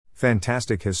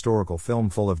Fantastic historical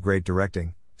film full of great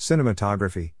directing,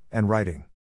 cinematography, and writing.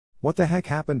 What the heck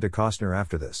happened to Costner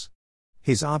after this?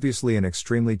 He's obviously an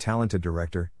extremely talented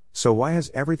director, so why has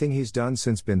everything he's done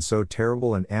since been so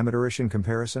terrible and amateurish in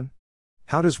comparison?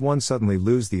 How does one suddenly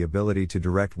lose the ability to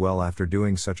direct well after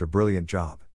doing such a brilliant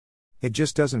job? It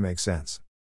just doesn't make sense.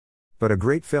 But a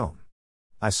great film.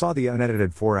 I saw the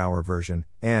unedited 4-hour version,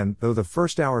 and, though the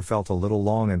first hour felt a little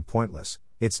long and pointless,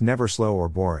 it's never slow or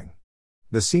boring.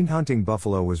 The scene hunting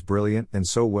buffalo was brilliant and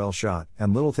so well shot,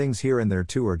 and little things here and there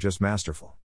too are just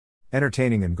masterful.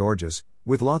 Entertaining and gorgeous,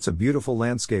 with lots of beautiful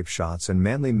landscape shots and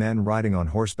manly men riding on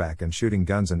horseback and shooting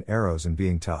guns and arrows and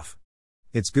being tough.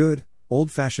 It's good,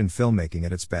 old-fashioned filmmaking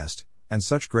at its best, and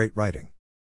such great writing.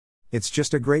 It's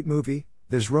just a great movie.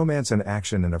 There's romance and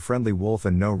action and a friendly wolf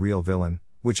and no real villain,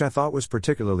 which I thought was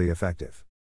particularly effective.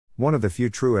 One of the few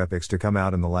true epics to come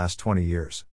out in the last 20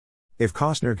 years. If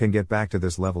Costner can get back to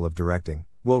this level of directing,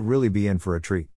 we'll really be in for a treat.